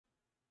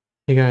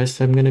Hey guys,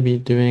 I'm going to be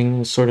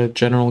doing a sort of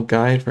general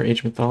guide for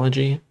Age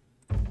Mythology.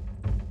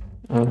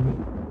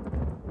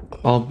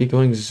 I'll be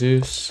going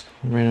Zeus,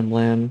 random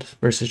land,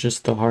 versus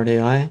just the hard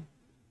AI.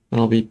 And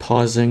I'll be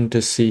pausing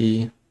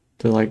to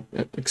like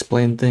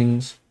explain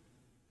things.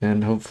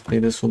 And hopefully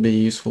this will be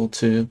useful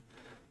to,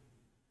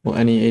 well,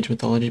 any Age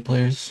Mythology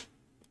players.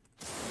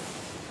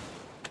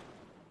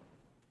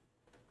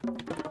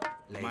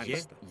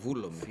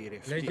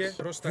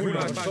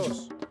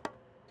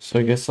 So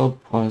I guess I'll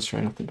pause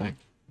right off the back.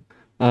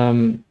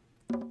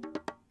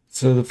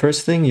 So the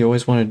first thing you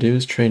always want to do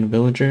is train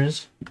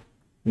villagers.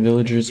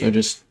 Villagers are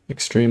just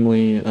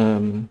extremely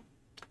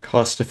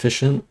cost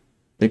efficient.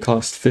 They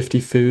cost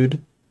 50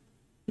 food.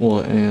 Well,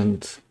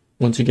 and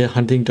once you get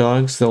hunting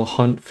dogs, they'll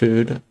hunt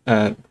food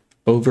at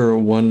over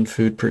 1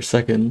 food per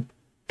second,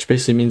 which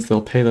basically means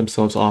they'll pay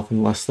themselves off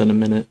in less than a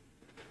minute.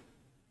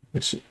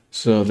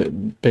 So they're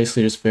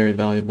basically just very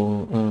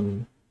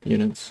valuable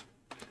units.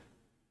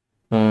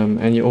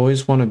 And you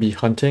always want to be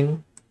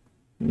hunting.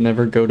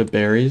 Never go to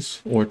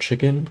berries or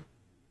chicken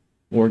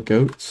or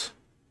goats.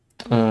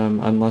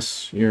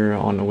 Unless you're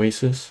on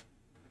Oasis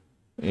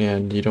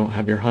and you don't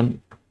have your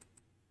hunt,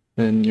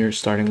 then you're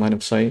starting line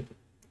of sight.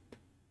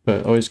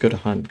 But always go to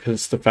hunt because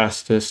it's the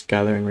fastest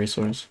gathering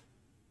resource.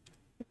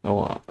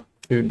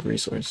 Food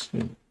resource.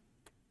 Yeah.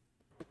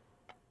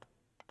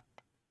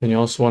 Then you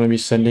also want to be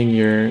sending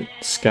your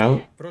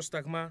scout,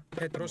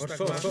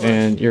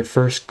 and your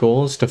first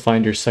goal is to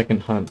find your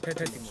second hunt.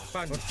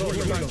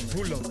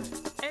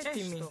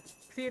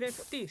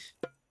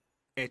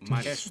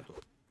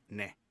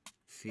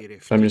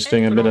 So I'm just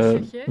doing a bit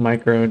of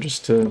micro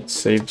just to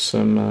save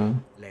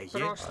some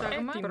HP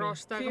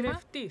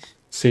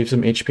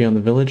on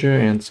the villager,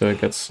 and so it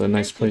gets a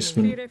nice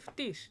placement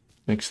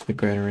next to the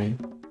granary.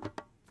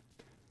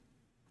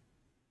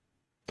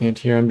 And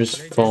here I'm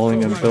just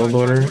following a build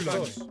order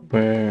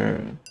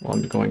where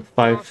I'm going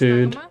 5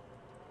 food,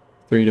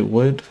 3 to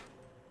wood,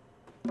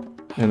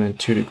 and then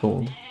 2 to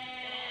gold.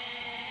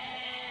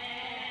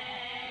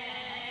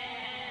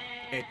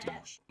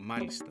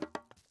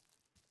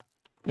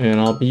 And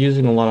I'll be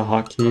using a lot of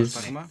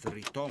hotkeys.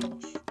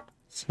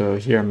 So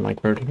here I'm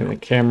like rotating the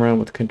camera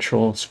with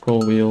control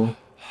scroll wheel,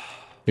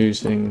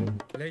 using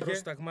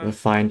the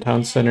Fine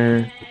Town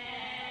Center.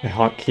 I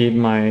hotkeyed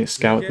my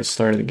scout at the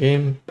start of the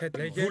game.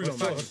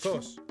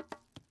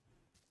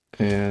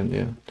 And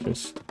yeah,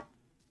 just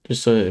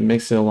so it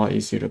makes it a lot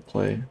easier to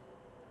play.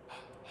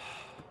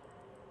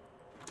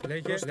 But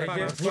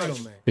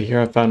here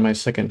I found my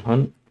second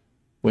hunt,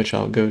 which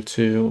I'll go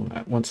to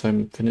once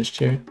I'm finished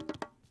here.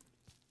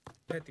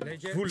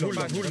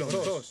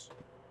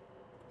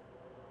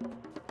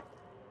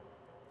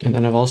 And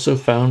then I've also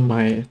found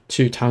my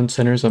 2 town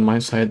centers on my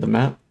side of the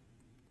map.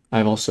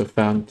 I've also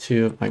found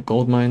 2 of my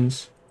gold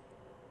mines.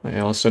 I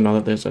also know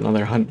that there's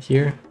another hunt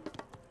here.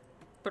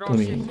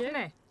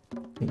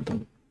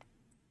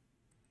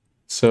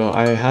 So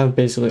I have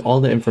basically all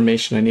the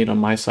information I need on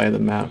my side of the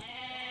map.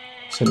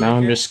 So now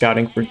I'm just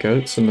scouting for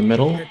goats in the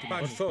middle.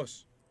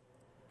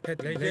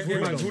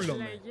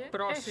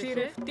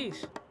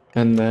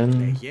 And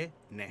then we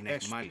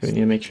need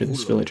to make sure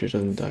this villager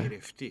doesn't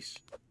die.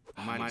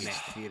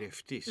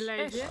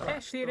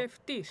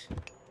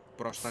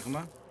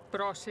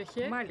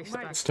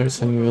 Start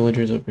sending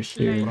villagers over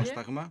here.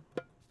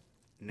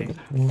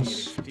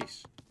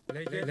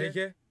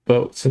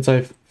 But since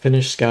I've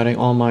finished scouting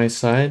all my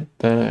side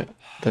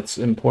that's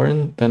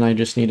important, then I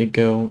just need to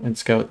go and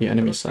scout the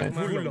enemy side.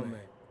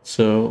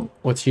 So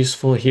what's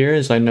useful here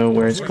is I know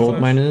where his gold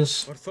mine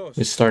is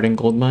starting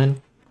gold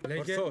mine.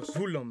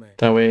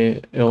 That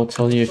way it'll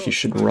tell you if you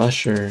should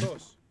rush, or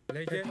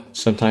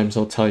sometimes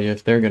it'll tell you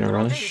if they're gonna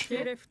rush.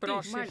 Okay,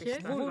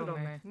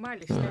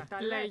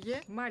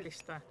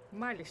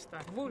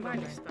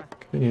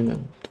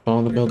 then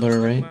follow the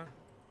builder, right?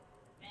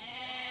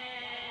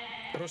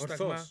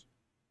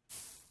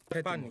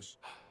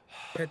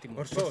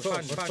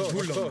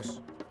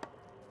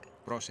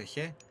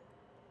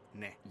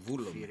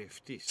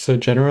 So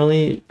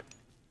generally,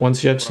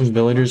 once you have some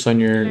villagers on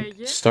your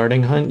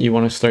starting hunt, you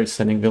want to start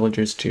sending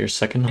villagers to your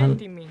second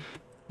hunt,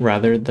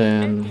 rather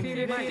than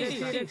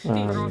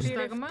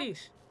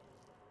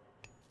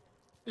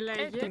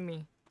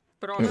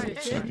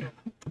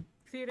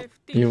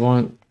you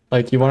want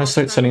to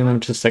start sending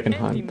them to second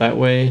hunt. That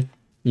way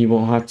you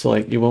won't have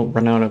to you won't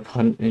run out of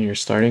hunt in your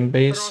starting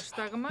base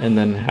and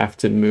then have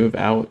to move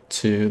out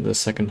to the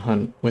second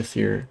hunt with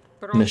your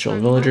initial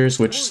villagers,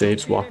 which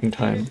saves walking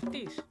time.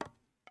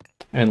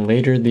 And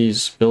later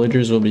these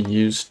villagers will be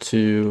used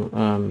to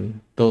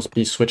they'll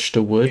be switched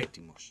to wood,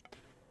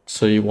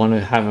 so you want to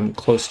have them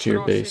close to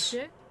your base.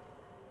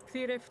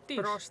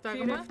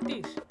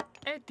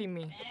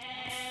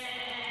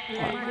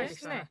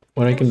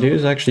 What I can do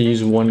is actually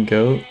use 1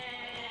 goat,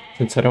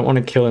 since I don't want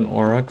to kill an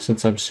auroch,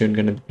 since I'm soon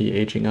going to be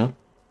aging up.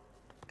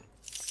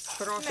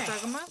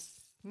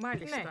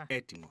 Make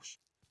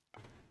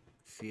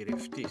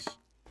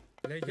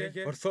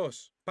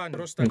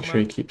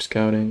sure you keep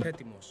scouting.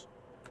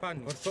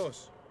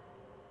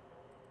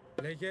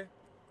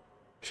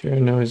 Here I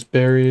know his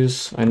berries.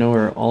 I know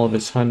where all of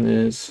his hunt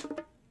is.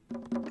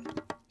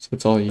 So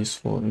it's all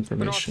useful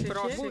information.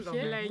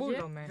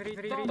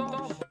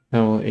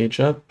 Now we'll age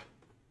up.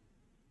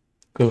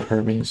 Go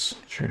Hermes,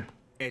 sure.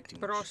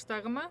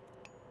 Πρόσταγμα.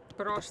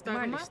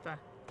 Μάλιστα.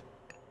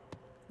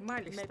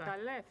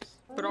 Μεταλλεύς.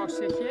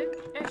 Πρόσεχε.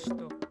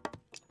 Έστω.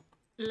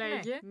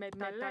 Λέγε.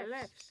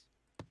 Μεταλλεύς.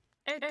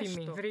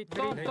 Έτοιμη.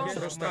 Βρυτό.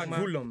 Πρόσταγμα.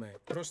 Βούλομαι.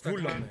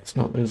 Let's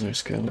not lose our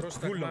skill.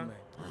 Βούλομαι.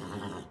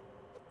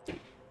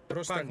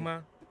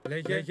 Πρόσταγμα.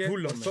 Λέγε.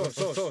 Βούλομαι.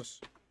 Ορθός.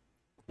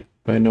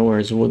 But I know where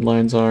his wood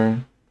lines are.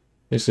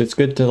 It's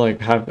good to like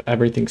have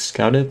everything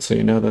scouted so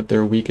you know that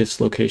their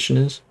weakest location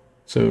is.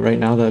 So right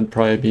now that'd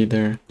probably be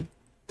their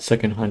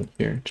second hunt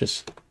here,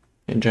 just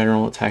in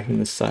general attacking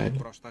this side.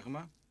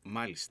 Πρόσταγμα,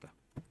 μάλιστα.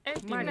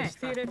 Έτοιμη.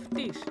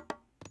 Θηρευτής.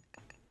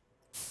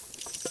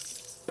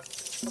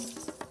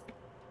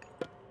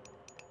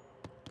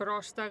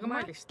 Πρόσταγμα.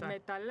 Μάλιστα.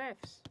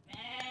 Μεταλλεύς.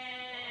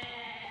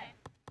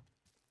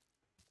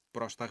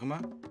 Πρόσταγμα.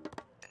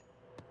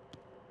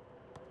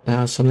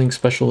 Now something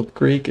special with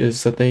Greek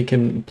is that they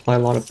can apply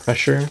a lot of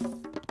pressure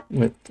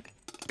with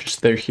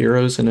just their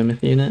heroes in a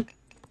myth unit.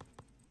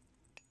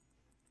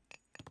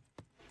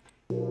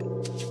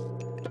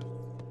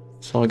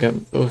 So I'll get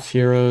both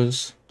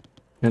heroes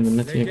and the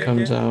myth unit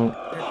comes out,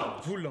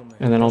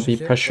 and then I'll be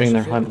pressuring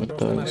their hunt with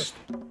those.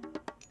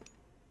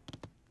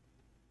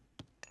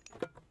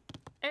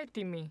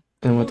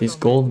 And with these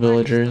gold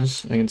villagers,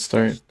 I can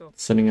start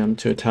sending them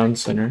to a town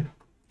center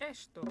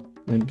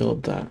and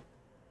build that.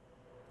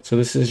 So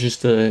this is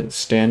just a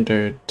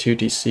standard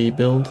 2DC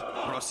build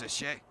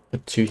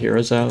with 2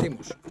 heroes out.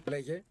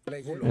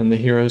 And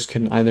the heroes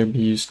can either be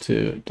used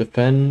to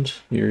defend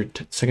your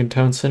second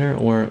town center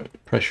or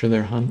pressure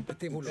their hunt.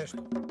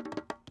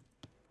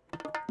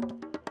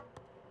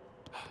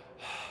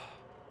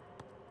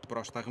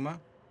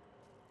 Πρόσταγμα.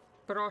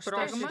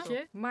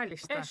 Πρόσεχε.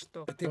 Μάλιστα.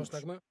 Έστω.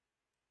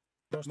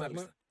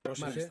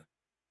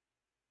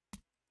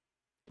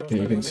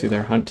 You can see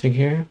they're hunting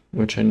here,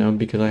 which I know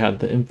because I had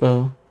the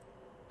info.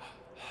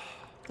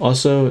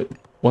 Also,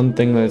 one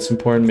thing that's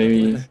important,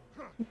 maybe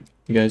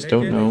you guys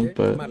don't know,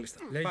 but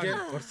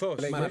so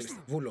let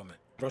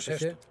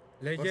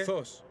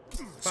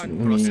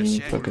me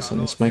focus on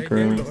this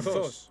micro.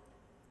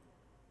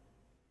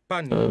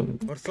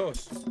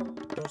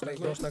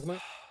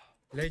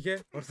 Λέγε,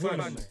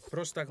 ορθούλαμε.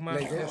 Πρόσταγμα.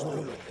 Λέγε,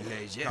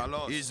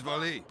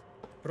 εισβολή.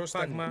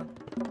 Πρόσταγμα.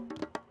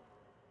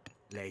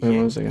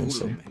 What was I gonna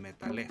say?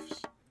 Μεταλλεύς.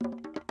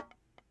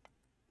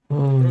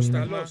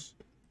 Πρόσταγμος.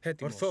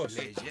 Ορθός.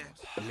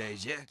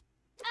 Λέγε.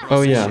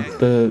 Oh yeah,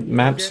 the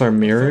maps are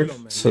mirrored,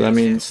 so that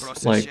means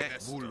like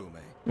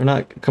they're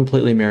not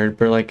completely mirrored,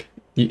 but like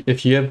if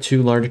you have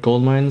 2 large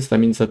gold mines, that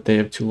means that they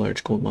have 2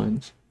 large gold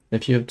mines.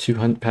 If you have 2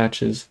 hunt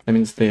patches, that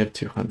means they have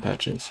 2 hunt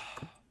patches.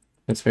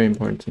 That's very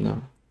important to know.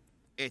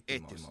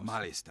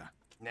 Μάλιστα.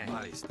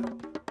 Μάλιστα.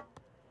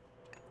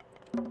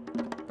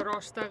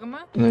 Πρόσταγμα.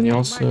 And then you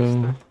also,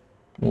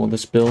 well,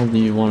 this build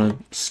you want to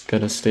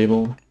get a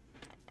stable.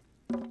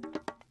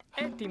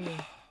 Έτοιμη.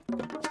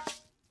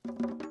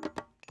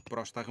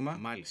 Πρόσταγμα.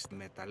 Μάλιστα.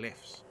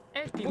 Μεταλλεύς.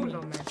 Έτοιμη.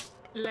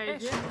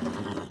 Λέγε.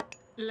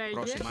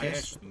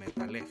 Πρόσεχε.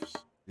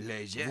 Μεταλλεύς.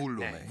 Λέγε.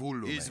 Βούλουμε.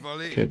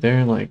 Εισβολή. Okay,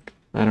 they're like,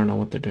 I don't know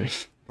what they're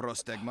doing.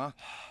 Πρόσταγμα.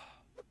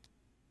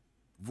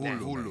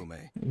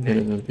 Βούλουμε. Get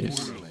rid of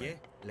these.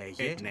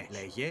 Λέγε. Ναι.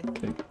 Λέγε.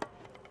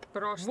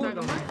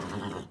 Πρόσταγμα.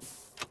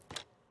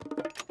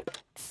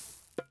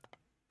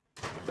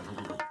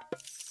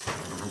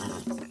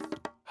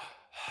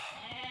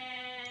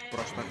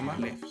 Πρόσταγμα.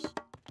 Λεύς.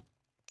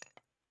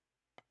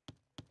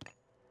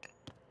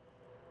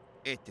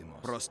 Έτοιμος.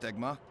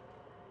 Πρόσταγμα.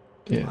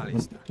 Yeah.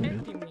 Μάλιστα.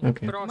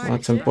 Okay. Well,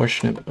 that's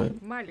unfortunate, but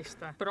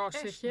Μάλιστα.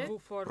 Πρόσεχε.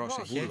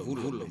 Πρόσεχε.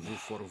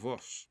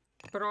 Βουφορβός.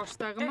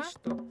 Πρόσταγμα.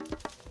 Έστω.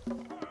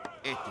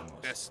 Έτοιμος.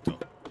 Έστω.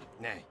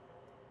 Ναι.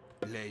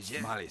 Λέγε.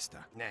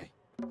 Μάλιστα. Ναι.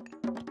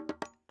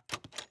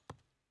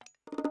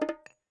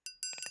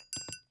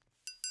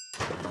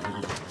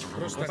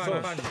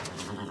 Πρόσταγμα.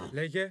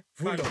 Λέγε.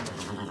 Βούλομαι.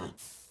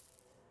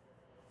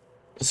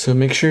 so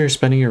make sure you're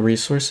spending your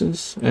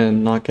resources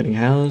and not getting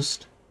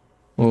housed.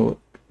 Well,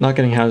 not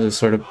getting housed is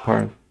sort of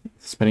part of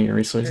spending your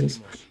resources.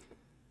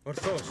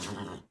 Ορθός.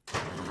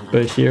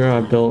 But here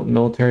I built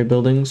military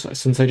buildings.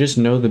 Since I just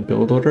know the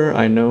build order,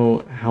 I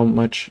know how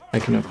much I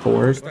can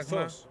afford.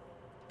 Ορθός.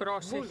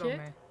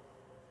 Πρόσεχε.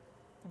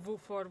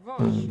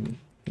 Βουφορβός.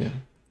 Yeah.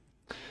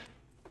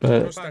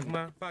 But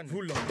Πρόσταγμα.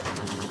 Βούλομαι.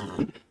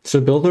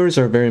 so build orders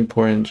are very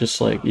important. Just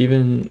like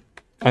even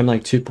I'm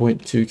like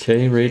 2.2k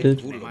rated,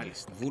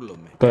 Μάλιστα.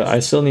 Βούλουμε. but I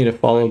still need to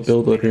follow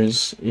build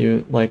orders,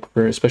 even like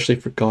for especially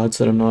for gods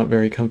that I'm not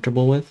very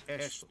comfortable with.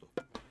 Έστω.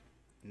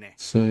 Ναι.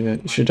 So yeah,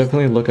 you should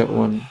definitely look at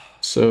one.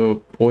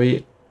 So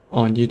Boy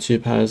on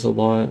YouTube has a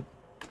lot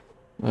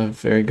of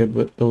very good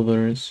build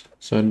orders,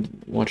 so I'd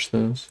watch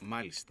those.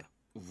 Μάλιστα.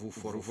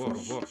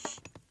 Βουφορβός.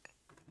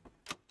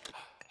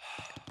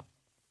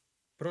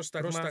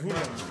 Πρόσταγμα.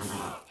 Βούλομαι.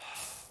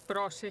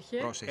 Πρόσεχε.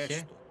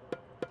 Πρόσεχε.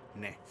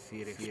 Ναι.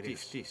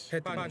 Θηρευτής.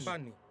 Έτοιμος.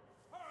 Πάνι.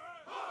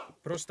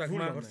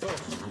 Πρόσταγμα ορθός.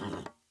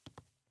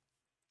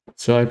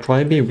 So I'd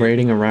probably be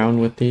raiding around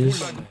with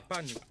these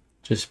Πάνι.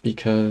 just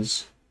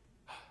because,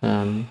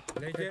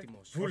 Λέγε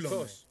έτοιμος.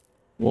 Ορθός.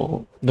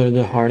 well, they're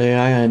the hard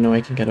AI. I know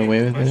I can get away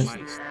with it.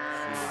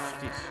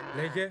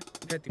 Λέγε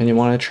And έτοιμος. you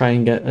want to try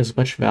and get as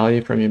much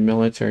value from your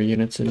military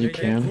units as you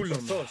Λέγε can.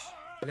 ορθός.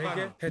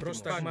 Λέγε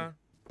πρόσταγμα.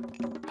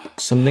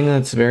 Something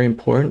that's very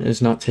important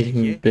is not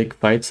taking big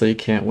fights that you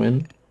can't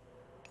win.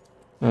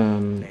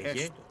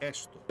 Λέγε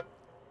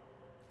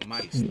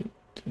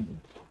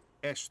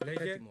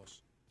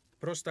έτοιμος.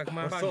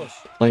 Πρόσταγμα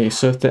ορθός. Like,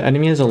 so if the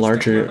enemy has a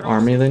larger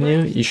army than you,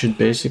 you should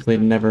basically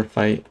never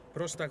fight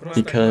Πρόσταγμα.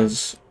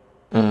 because,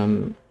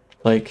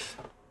 like,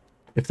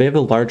 if they have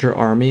a larger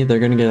army,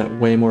 they're gonna get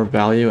way more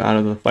value out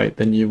of the fight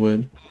than you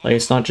would. Like,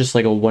 it's not just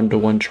like a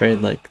one-to-one trade,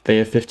 like, they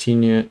have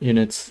 15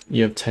 units,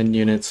 you have 10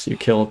 units, you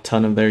kill a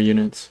ton of their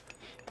units.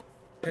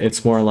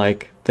 It's more like,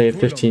 they have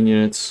 15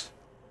 units,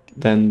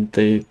 then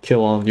they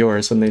kill all of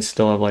yours, and they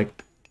still have like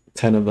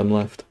 10 of them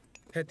left.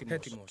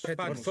 Έτοιμος.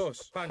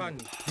 Ορθός. Πάνι.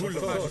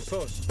 Βούλομαι.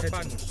 Ορθός.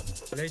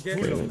 Έτοιμος. Λέγε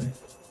βούλομαι.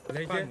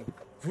 Λέγε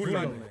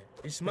βούλομαι.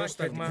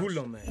 Πρόσταγμα.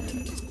 Βούλομαι.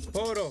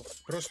 Πόρο.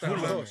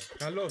 Πρόσταγμα.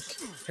 Καλός.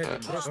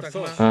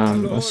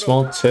 Πρόσταγμα. A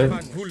small tip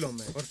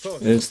Βούλομαι. Ορθός.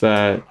 is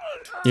that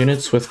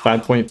units with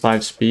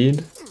 5.5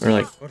 speed, or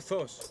like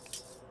Ορθός.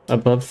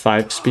 above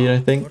 5 speed, I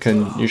think, can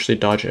usually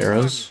dodge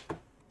arrows.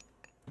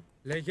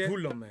 Λέγε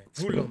βούλομαι.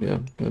 So, Βούλομαι. yeah,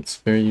 that's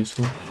very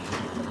useful.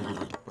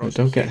 But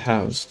don't get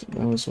housed.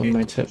 That was one of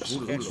my tips.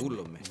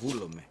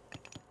 Βούλομαι.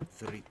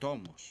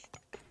 Θρητόμος.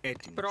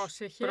 Έτοιμος.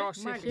 Πρόσεχε.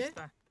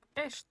 Μάλιστα.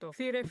 Έστω.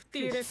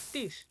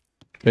 Θηρευτής.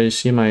 But you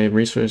see my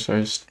resources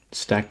are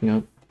stacking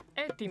up.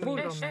 Έτοιμη.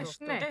 Βούλομαι.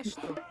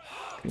 Έστω.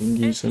 And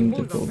use them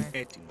to build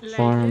Έτοιμος.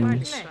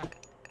 farms.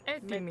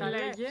 Έτοιμη.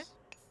 Λέγε.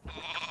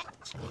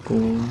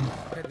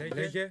 Gold.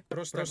 Λέγε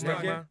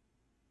πρόσταγμα.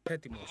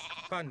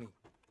 Έτοιμος. Πάνι.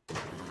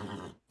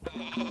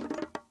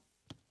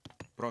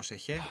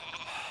 Πρόσεχε.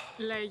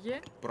 Λέγε.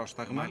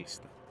 Πρόσταγμα.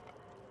 Μάλιστα.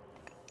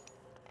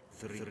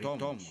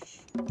 Θρητόμος.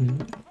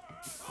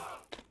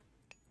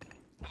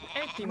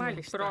 Έτοιμη.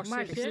 Μάλιστα.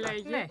 Πρόσεχε.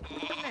 Λέγε. Ναι.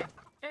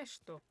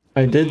 Έστω.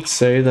 I did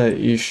say that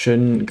you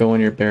shouldn't go on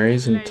your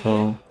berries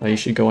until you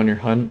should go on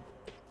your hunt.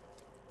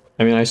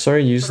 I mean, I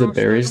sort of use the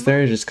berries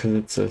there just because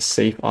it's a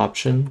safe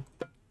option.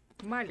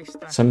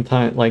 Μάλιστα.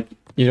 Sometimes, like,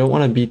 you don't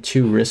want to be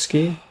too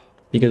risky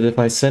because if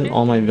I sent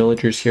all my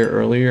villagers here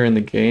earlier in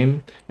the game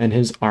and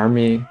his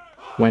army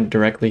went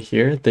directly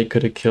here, they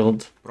could have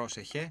killed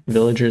Πρόσεχε.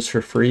 villagers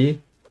for free.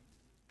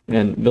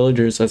 And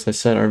villagers, as I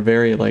said, are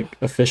very, like,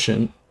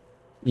 efficient.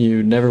 You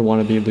never want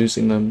to be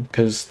losing them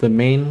because the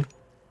main,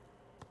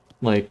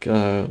 like,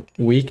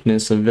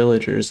 weakness of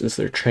villagers is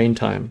their train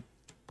time.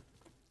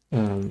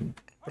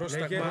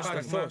 Πρόσταγμα.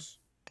 Ορθός.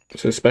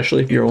 So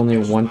especially if you're only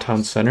a one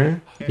town center,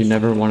 you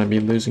never want to be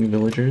losing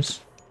villagers.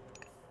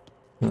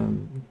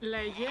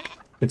 Λέγε.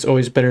 It's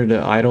always better to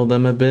idle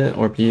them a bit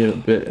or be a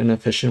bit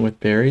inefficient with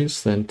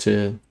berries than to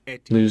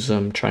lose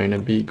them trying to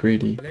be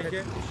greedy.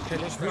 Λέγε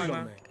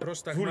πρόσταγμα.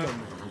 Πρόσταγμα.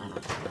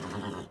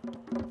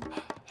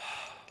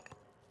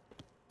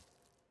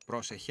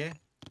 Πρόσεχε.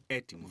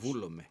 Έτοιμος.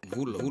 Βούλομαι.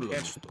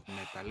 Έστω.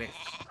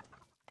 Μεταλλεύς.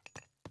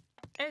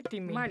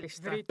 Έτοιμη.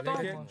 Μάλιστα.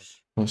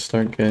 Βρυτόμος. I'll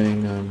start getting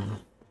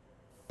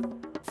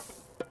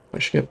I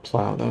should get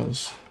plow. That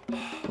was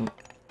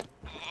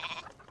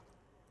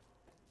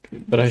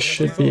but I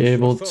should be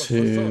able to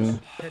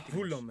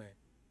Βούλομαι.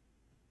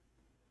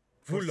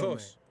 Βούλομαι.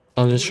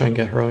 I'll just try and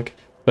get heroic.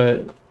 But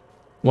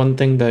one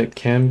thing that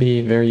can be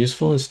very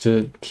useful is to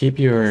keep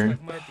your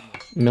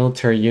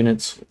military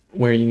units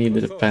where you need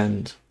to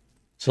defend.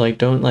 So like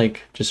don't like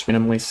just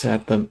randomly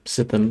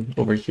sit them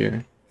over here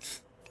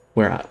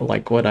where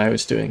like what I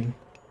was doing,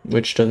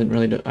 which doesn't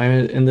really do. I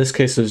mean, in this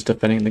case it was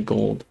defending the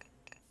gold.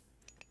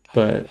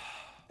 But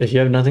if you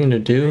have nothing to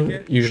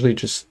do, usually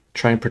just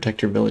try and protect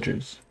your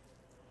villagers.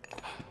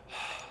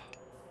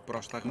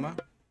 Πρόσταγμα.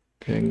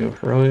 Okay, and go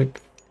heroic.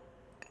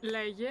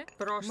 Λέγε.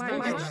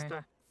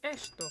 Μάλιστα.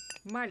 Έστω.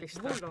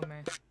 Μάλιστα.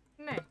 Βούλομαι.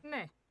 Ναι,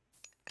 ναι.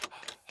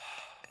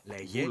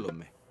 Λέγε.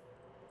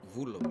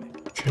 Βούλομαι.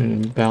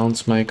 Trying to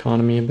balance my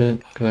economy a bit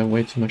because I have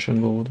way too much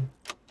on gold.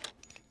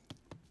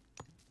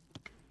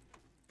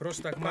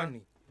 Πρόσταγμα.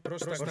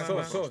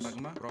 Πρόσταγμα.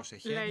 Πρόσταγμα.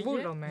 Πρόσεχε. Λέγε.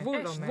 Βούλομαι.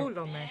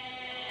 Βούλομαι.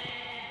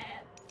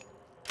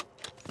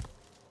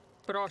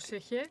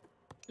 Πρόσεχε.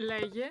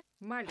 Λέγε.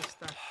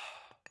 Μάλιστα.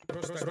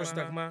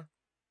 Πρόσταγμα.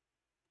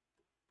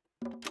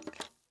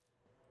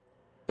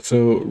 So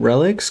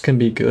relics can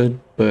be good,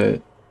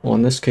 but well,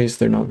 in this case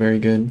they're not very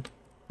good.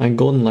 And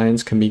golden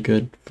lions can be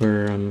good for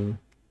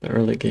the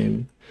early game,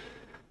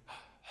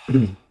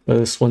 but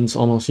this one's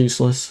almost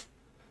useless.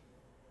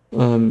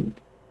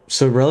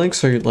 So relics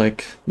are like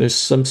there's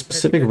some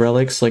specific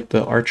relics like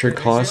the archer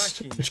cost,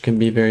 which can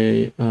be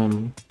very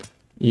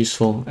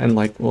useful and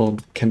like well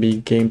can be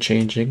game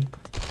changing,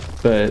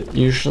 but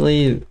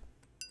usually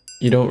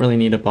you don't really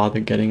need to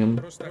bother getting them.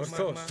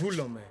 Ορθός.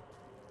 Βούλομαι.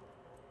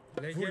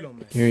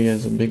 Βούλομαι. Here he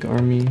has a big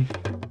army.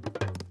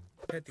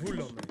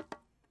 Βούλομαι.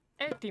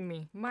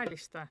 Έτοιμη.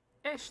 Μάλιστα.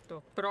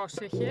 Έστω.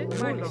 Πρόσεχε.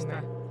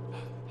 Μάλιστα.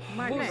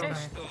 Μάλιστα.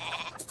 Έστω.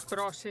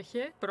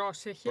 Πρόσεχε.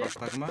 Πρόσεχε.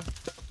 Πρόσταγμα.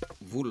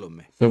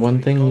 Βούλομαι. The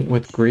one thing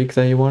with Greek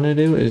that you want to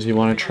do is you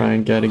want to try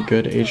and get a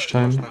good age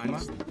time. Πρόσταγμα.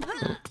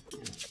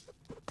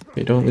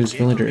 You don't lose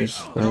villagers.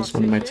 That was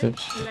one of my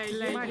tips.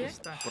 Λέγε.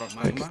 Μάλιστα.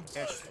 Πρόσταγμα.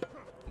 Έστω.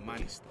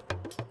 Μάλιστα.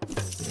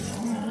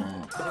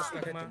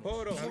 Πρόσταγμα.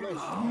 Χώρο.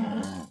 Καλώς.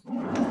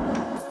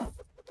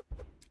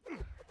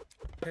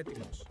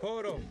 Έτοιμος.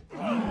 Χώρο.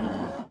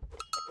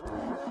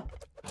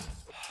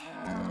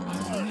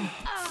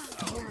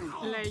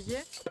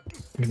 Λέγε.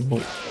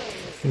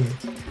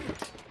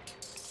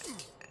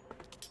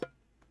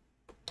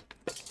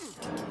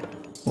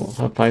 Well,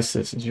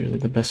 Hephaestus is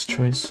usually the best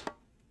choice.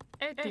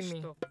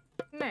 Έτοιμη.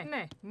 Ναι.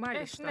 Ναι.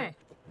 Μάλιστα. Ναι.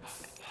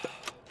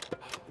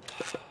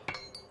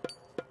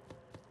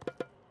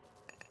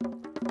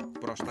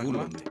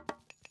 Πρόσταγμα.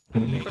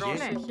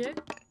 Πρόσεχε.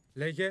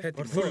 Λέγε.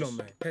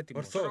 Ορθούλομαι.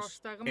 Έτοιμος. Ορθώς.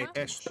 Πρόσταγμα.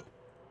 Έστω.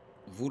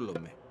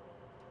 Βούλομαι.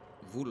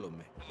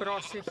 Βούλομαι.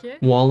 Πρόσεχε.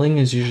 Walling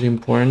is usually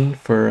important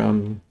for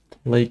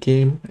late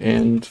game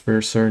and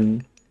for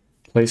certain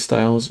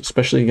playstyles,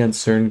 especially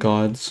against certain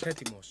gods.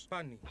 Έτοιμος.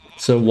 Πάνι.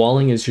 So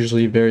walling is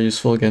usually very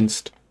useful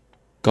against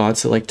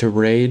gods that like to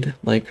raid,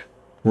 like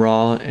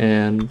Ra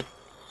and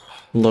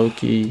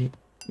Loki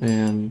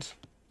and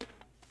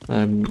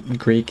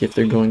Greek if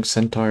they're going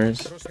centaurs.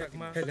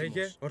 Πρόσταγμα.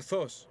 Λέγε.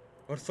 Ορθώς.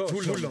 Ορθώς.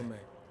 Βούλομαι.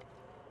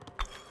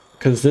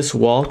 Because this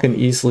wall can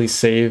easily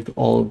save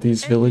all of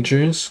these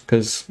villagers,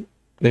 because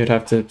they would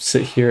have to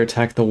sit here,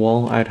 attack the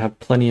wall. I'd have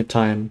plenty of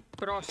time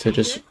to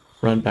just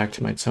Πρόσεχε. run back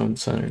to my town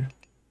center.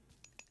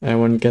 I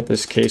wouldn't get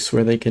this case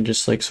where they can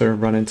just like sort of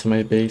run into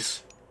my base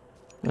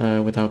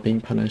without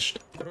being punished.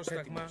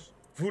 Πρόσταγμα.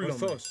 Βούλομαι.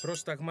 Ορθώς.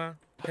 Πρόσταγμα.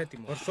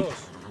 Έτοιμος.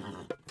 Ορθώς.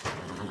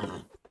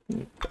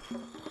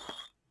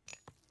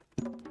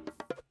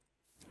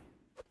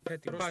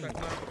 Έτοιμος.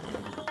 Πρόσταγμα.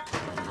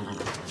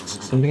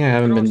 Something I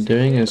haven't been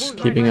doing is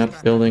keeping up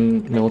building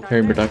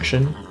military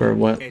production for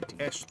what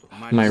Έστω.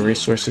 my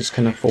resources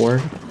can afford.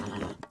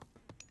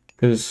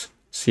 Because,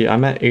 see,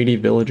 I'm at 80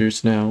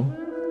 villagers now.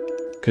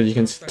 Because you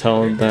can tell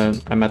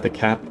that I'm at the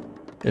cap.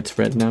 It's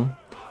red now.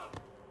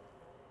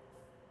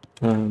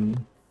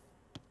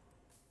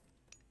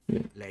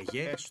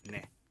 Λέγε.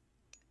 Ναι.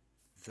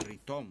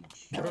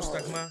 Δρυτόμος.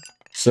 Πρόσταγμα.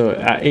 So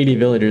at 80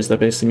 villagers, that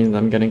basically means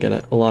I'm gonna get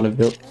a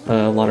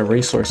lot of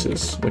resources,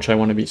 which I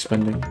want to be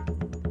spending.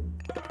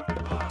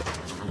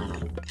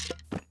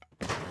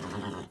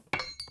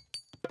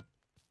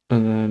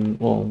 And then,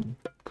 well,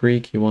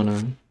 Greek, you wanna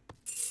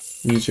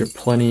use your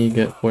plenty,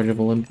 get Forge of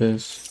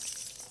Olympus.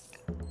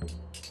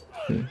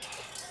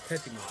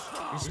 Έτοιμος.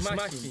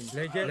 Ισμάχιν.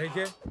 Λέγε.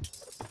 Λέγε.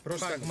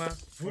 Πρόσταγμα.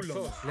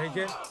 Βούλομαι.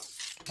 Λέγε.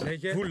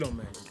 Λέγε.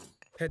 Βούλομαι.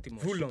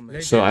 Έτοιμος. Βούλομαι.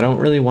 So I don't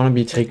really want to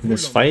be taking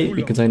this fight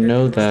because I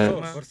know that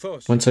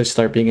Ορθώς. once I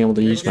start being able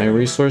to use my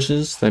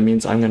resources, that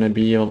means I'm gonna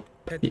be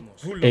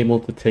able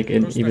to take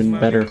an even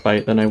better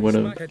fight than I would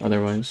have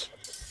otherwise.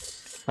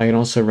 I can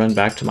also run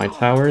back to my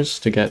towers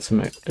to get some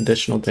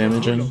additional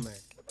damage in. Βούλομαι.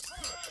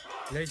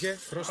 Λέγε.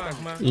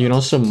 Πρόσταγμα. You can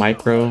also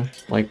micro,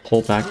 like,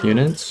 pull back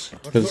units,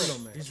 because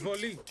Βούλομαι.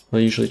 Εισβολή.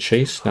 they usually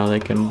chase, now they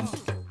can,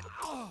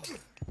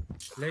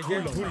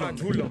 Λέγε.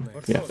 Βούλομαι.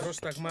 Yeah. Ορθώς.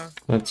 Πρόσταγμα.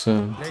 that's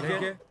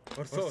Λέγε.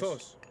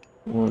 Ορθώς.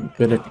 a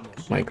bit of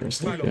micro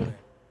stuff, yeah.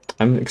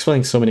 I'm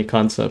explaining so many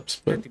concepts,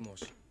 but Έτοιμος.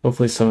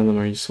 hopefully some of them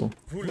are useful.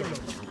 Βούλομαι.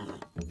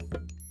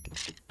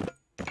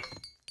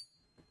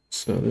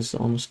 So this is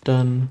almost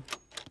done.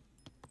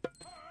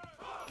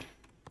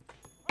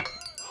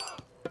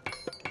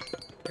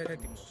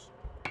 Έτοιμος.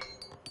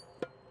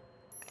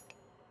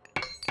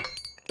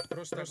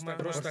 Πρόσταγμα.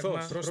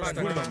 Πρόσταγμα.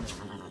 Πρόσταγμα.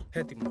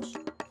 Έτοιμος.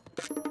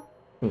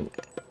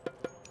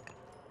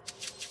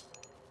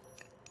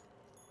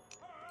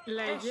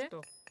 Λέγε. Έστω.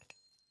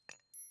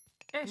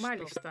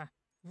 Μάλιστα.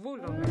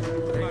 Βούλομαι.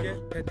 Λέγε.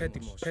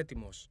 Έτοιμος.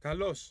 Έτοιμος.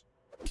 Καλώς.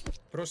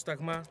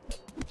 Πρόσταγμα.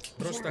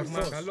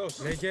 Πρόσταγμα. Καλώς.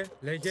 Λέγε.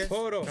 Λέγε.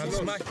 Χώρο.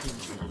 Καλώς. Μάχη.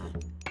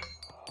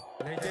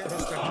 Λέγε.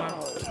 Πρόσταγμα.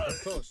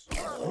 Ορθώς.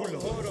 Βούλο.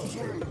 Χώρο.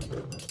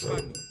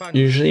 Πάνι.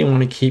 Πάνι. Usually you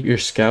want to keep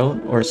your scout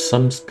or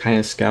some kind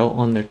of scout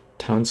on their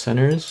town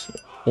centers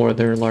or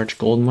their large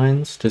gold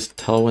mines. Just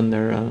tell when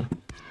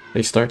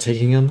they start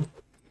taking them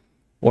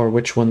or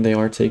which one they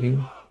are taking.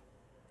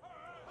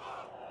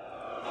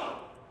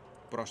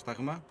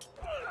 Πρόσταγμα.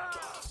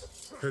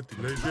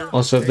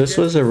 Also, if this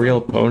was a real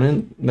opponent,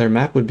 their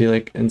map would be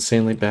like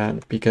insanely bad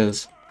because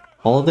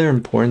all their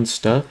important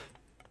stuff.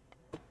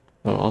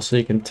 Oh, also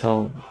you can tell.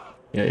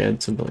 Yeah,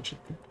 it's a village.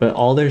 But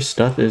all their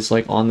stuff is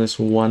like on this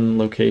one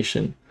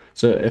location.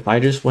 So if I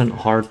just went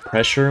hard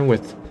pressure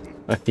with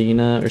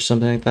Athena or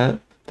something like that,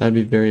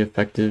 that'd be very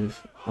effective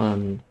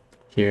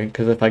here.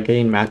 Because if I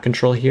gain map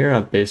control here,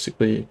 I've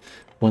basically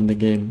won the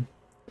game.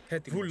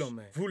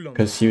 Βούλομαι. Βούλομαι.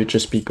 Because he would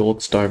just be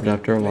gold starved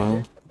after a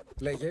while.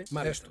 Λέγε,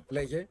 μάλιστα.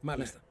 Λέγε,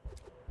 μάλιστα.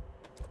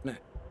 Ναι,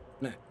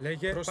 ναι.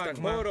 Λέγε.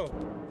 Πρόσταγμα. Χώρο.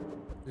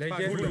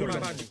 Λέγε. Βούλομαι.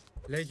 Πάνι.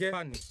 Λέγε.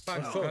 Πάνι.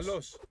 Πάνι.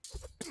 Καλώς.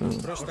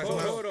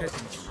 Πρόσταγμα. Χώρο.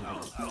 Έτοιμος.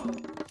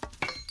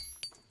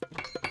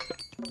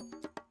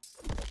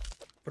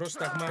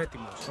 Πρόσταγμα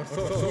έτοιμος.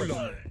 Ορθός.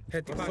 Βούλομαι.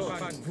 Έτοιμος.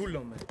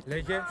 Βούλομαι.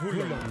 Λέγε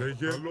βούλομαι.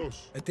 Λέγε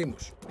καλός.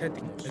 Ετοίμος.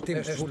 Έτοιμος.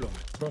 Ετοίμος. Βούλομαι.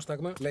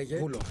 Πρόσταγμα. Λέγε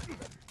βούλομαι.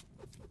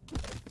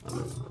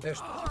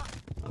 Έστω.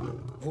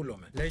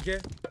 Βούλομαι. Λέγε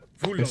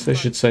I βούλομαι. guess I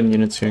should send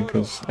units here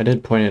because I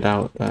did point it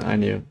out that I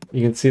knew.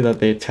 You can see that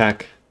they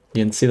attack.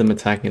 You can see them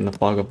attacking in the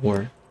fog of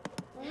war.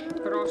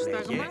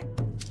 Πρόσταγμα. Λέγε.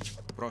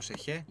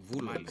 Πρόσεχε.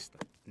 Βούλομαι. Μάλιστα.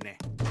 Ναι.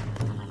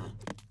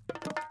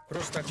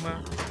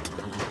 Πρόσταγμα.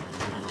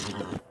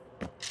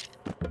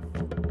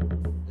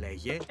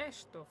 Λέγε.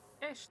 Έστω.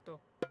 Έστω.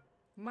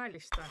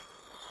 Μάλιστα.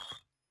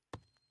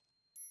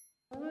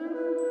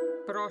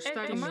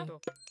 Πρόσταγμα.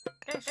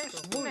 Έστω.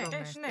 Βούλομαι.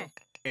 Ναι.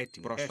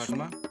 Έτοιμο.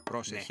 Πρόσταγμα.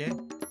 Πρόσεχε.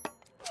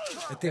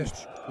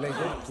 Ετοίμος.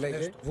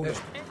 Λέγε βούλομαι.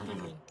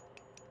 Έτοιμη.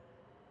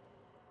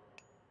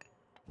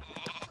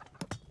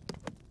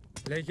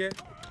 Λέγε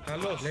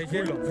καλός.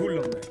 Λέγε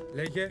βούλομαι.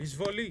 Λέγε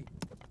εισβολή.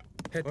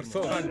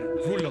 Έτοιμος. Πάνι.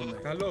 Βούλομαι.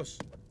 Καλός.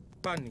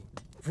 Πάνι.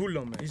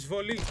 Βούλομαι.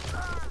 Εισβολή.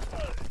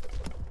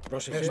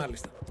 Πρόσεχε.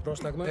 Μάλιστα.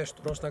 Πρόσταγμα.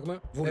 Έστω.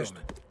 Πρόσταγμα.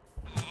 Βούλομαι.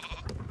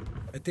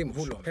 Ετοίμος.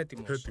 Βούλομαι.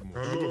 Έτοιμος.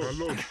 Καλός.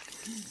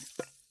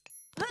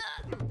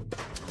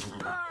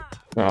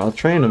 Well, I'll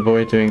try and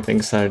avoid doing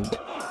things that.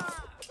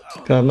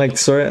 Cause I'm like,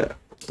 sort of,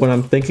 when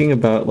I'm thinking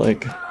about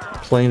like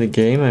playing the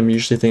game, I'm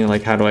usually thinking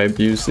like, how do I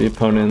abuse the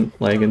opponent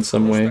like in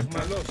some way?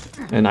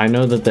 Πρόσταγμα. And I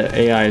know that the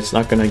AI is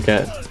not gonna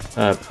get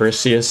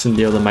Perseus and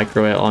be able to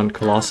micro it on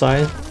Colossi,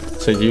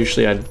 so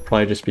usually I'd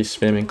probably just be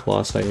spamming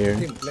Colossi here.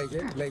 Ετοίμος.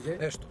 Λέγε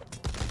έστω.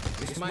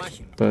 Εις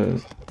μάχην. But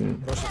yeah,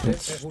 Πρόσεχε.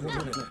 it's,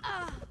 Βούλομαι.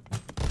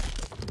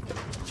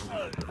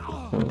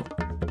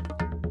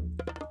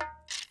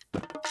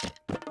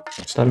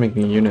 stopped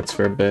making units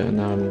for a bit, and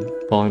now I'm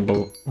falling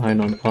behind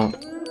on pop.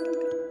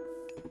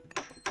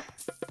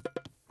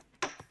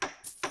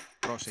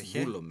 Πρόσεχε.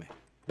 Βούλομαι.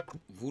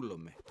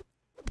 Βούλομαι.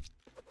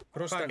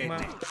 Πρόσταγμα.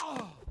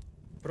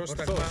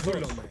 Πρόσταγμα.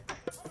 Βούλομαι.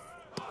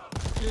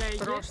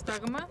 Λέγε.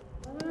 Πρόσταγμα.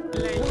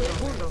 Λέγε.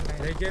 Βούλομαι.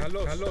 Λέγε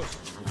καλός.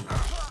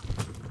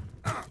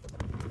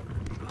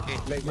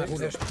 Λέγε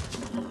βούλομαι.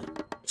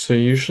 So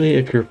usually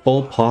if you're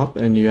full pop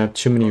and you have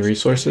too many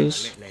resources,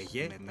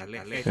 Λέγε.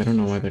 I don't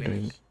know why they're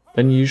doing it.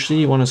 Then usually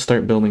you want to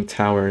start building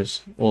towers,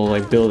 or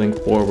like building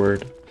forward.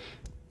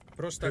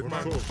 Πρόσταγμα.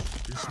 Ορθός.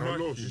 Εις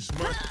καλός. Εις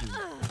μάχη.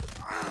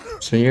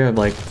 So here I have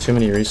like too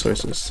many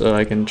resources, so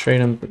I can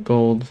trade them for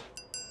gold.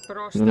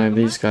 And then I have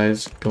these guys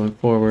going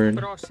forward,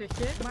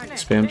 Πρόσεχε.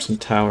 spam some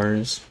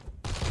towers.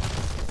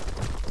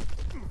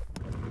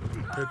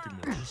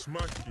 Έτοιμος. Εις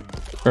μάχη.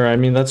 Or I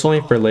mean that's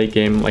only for late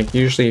game. Like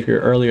usually if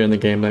you're earlier in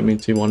the game, that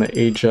means you want to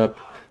age up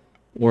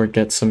or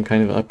get some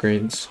kind of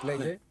upgrades.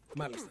 Λέγε.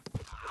 Μάλιστα.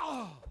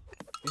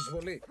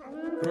 Εισβολή.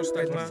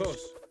 Πρόσταγμα.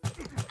 Ορθός.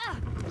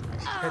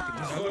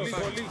 Έτοιμος.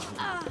 Εισβολή.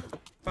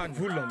 Πάνι.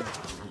 Βούλομαι.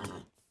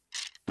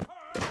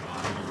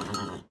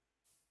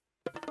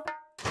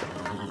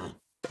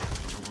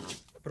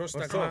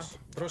 Πρόσταγμα.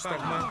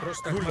 Πρόσταγμα.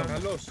 Πρόσταγμα.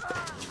 Καλός.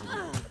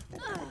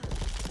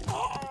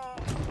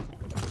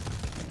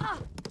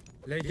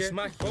 Λέγε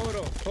μάχη.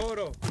 Χώρο.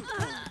 Χώρο.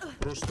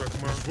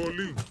 Πρόσταγμα.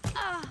 Εισβολή.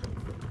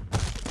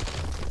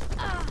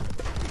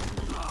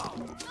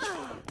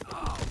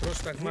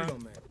 Πρόσταγμα.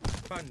 Βούλομαι.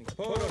 Πάνι.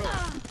 Χώρο.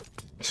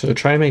 So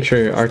try and make sure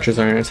your archers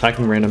aren't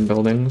attacking random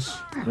buildings.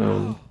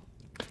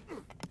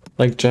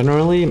 Like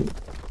generally,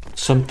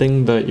 something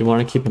that you want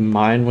to keep in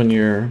mind when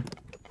you're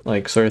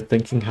like sort of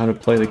thinking how to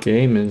play the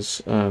game is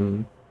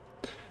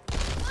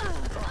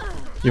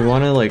you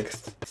want to like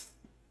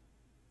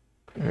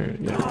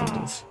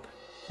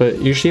but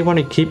usually you want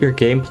to keep your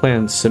game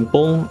plan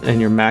simple and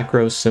your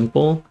macros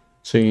simple,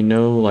 so you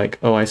know like,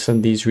 oh, I send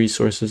these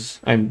resources,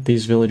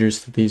 these villagers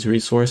to these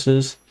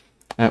resources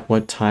at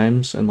what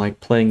times, and like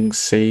playing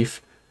safe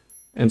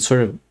and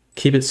sort of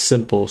keep it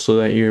simple so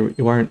that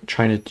you aren't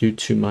trying to do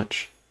too much.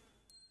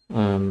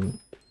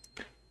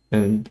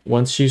 And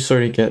once you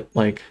sort of get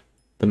like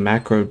the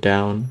macro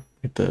down,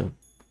 like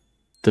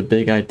the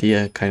big idea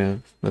kind of,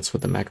 that's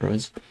what the macro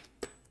is,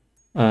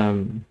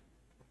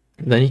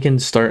 then you can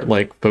start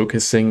like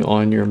focusing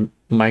on your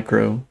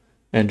micro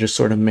and just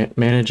sort of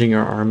managing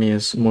your army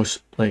as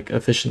most like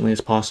efficiently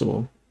as possible,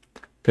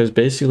 because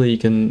basically you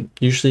can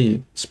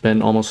usually spend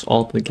almost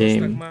all of the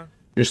game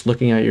just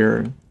looking at your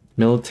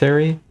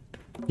military.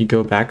 You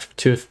go back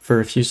to it for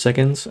a few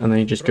seconds and then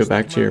you just go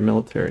back to your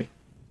military.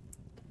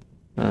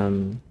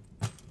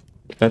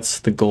 That's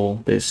the goal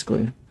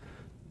basically,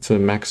 to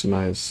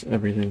maximize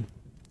everything.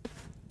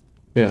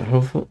 Yeah,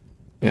 hopefully,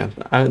 yeah,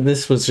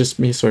 this was just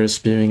me sort of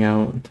spewing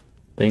out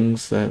things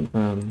that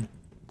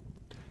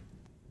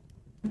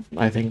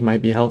I think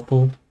might be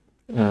helpful.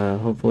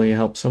 Hopefully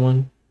help someone,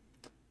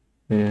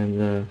 and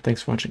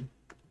thanks for watching.